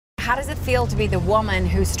how does it feel to be the woman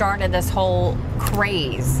who started this whole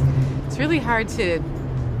craze? It's really hard to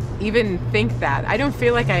even think that. I don't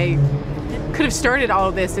feel like I could have started all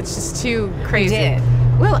of this. It's just too crazy. You did.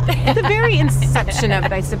 Well, at the very inception of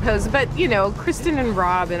it, I suppose. But, you know, Kristen and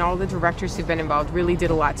Rob and all the directors who've been involved really did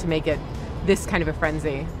a lot to make it this kind of a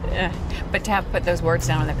frenzy. But to have put those words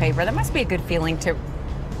down on the paper, that must be a good feeling to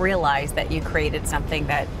realize that you created something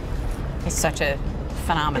that is such a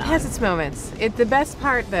phenomenon. It has its moments. The best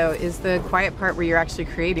part, though, is the quiet part where you're actually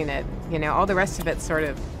creating it. You know, all the rest of it's sort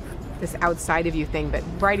of this outside of you thing, but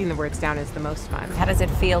writing the words down is the most fun. How does it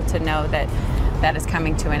feel to know that that is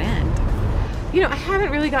coming to an end? You know, I haven't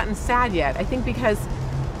really gotten sad yet. I think because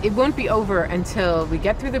it won't be over until we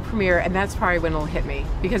get through the premiere, and that's probably when it'll hit me.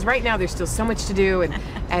 Because right now there's still so much to do,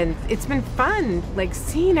 and it's been fun, like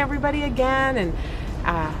seeing everybody again, and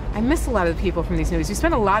I miss a lot of the people from these movies. We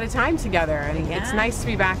spent a lot of time together, and it's nice to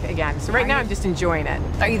be back again. So right now I'm just enjoying it.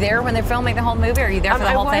 Are you there when they're filming the whole movie? Or are you there for the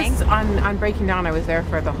whole thing? On Breaking Dawn, I was there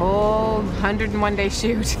for the whole 101-day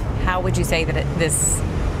shoot. How would you say that this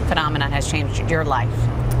phenomenon has changed your life?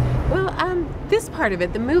 Well, this part of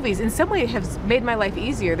it, the movies, in some way have made my life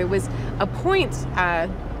easier. There was a point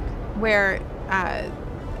where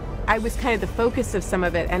I was kind of the focus of some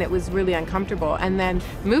of it, and it was really uncomfortable. And then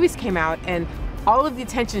movies came out, and all of the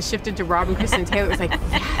attention shifted to Rob and Kristen Taylor. It was like,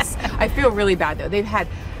 yes! I feel really bad, though. They've had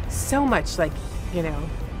so much, like, you know,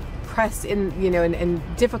 press in, you know, in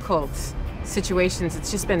difficult situations. It's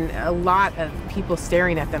just been a lot of people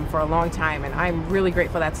staring at them for a long time, and I'm really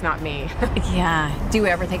grateful that's not me. Yeah. Do you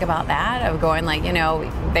ever think about that, of going like, you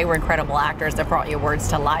know, they were incredible actors that brought your words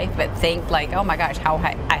to life, but think like, oh my gosh, how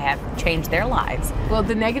I have changed their lives? Well,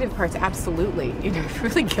 the negative parts, absolutely. You know,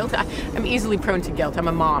 really guilt. I'm easily prone to guilt. I'm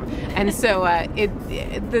a mom, and so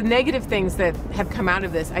the negative things that have come out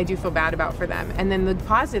of this, I do feel bad about for them. And then the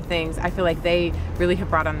positive things, I feel like they really have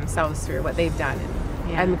brought on themselves through what they've done.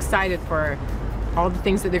 And I'm excited for all the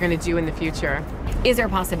things that they're going to do in the future. Is there a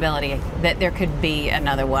possibility that there could be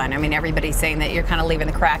another one? I mean, everybody's saying that you're kind of leaving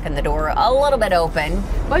the crack in the door a little bit open.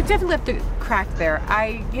 Well, I've definitely left the crack there.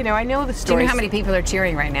 I know the stories. Do you know how many people are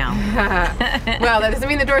cheering right now? Well, that doesn't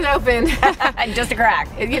mean the door's open. Just a crack.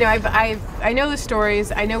 You know, I know the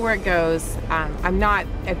stories. I know where it goes. I'm not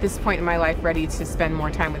at this point in my life ready to spend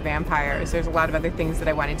more time with vampires. There's a lot of other things that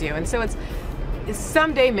I want to do, and so it's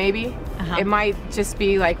someday maybe. It might just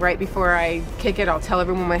be like right before I kick it, I'll tell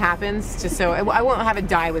everyone what happens, just so I won't have it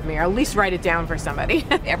die with me, or at least write it down for somebody.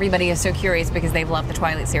 Everybody is so curious because they've loved the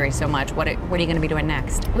Twilight series so much. What are you going to be doing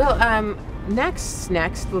next? Well,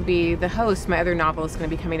 next will be The Host. My other novel is going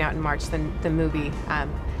to be coming out in March, the movie.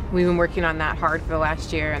 We've been working on that hard for the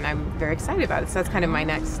last year, and I'm very excited about it. So that's kind of my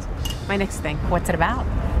next thing. What's it about?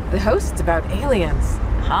 The Host, it's about aliens.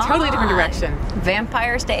 Totally different direction.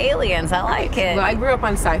 Vampires to aliens. I like it. Well, I grew up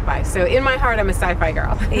on sci-fi, so in my heart, I'm a sci-fi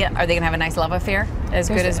girl. Yeah. Are they gonna have a nice love affair, as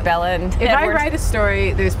good as Bella and If Edward? I write a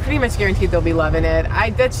story, there's pretty much guaranteed there'll be love in it.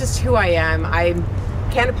 That's just who I am. I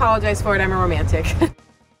can't apologize for it. I'm a romantic.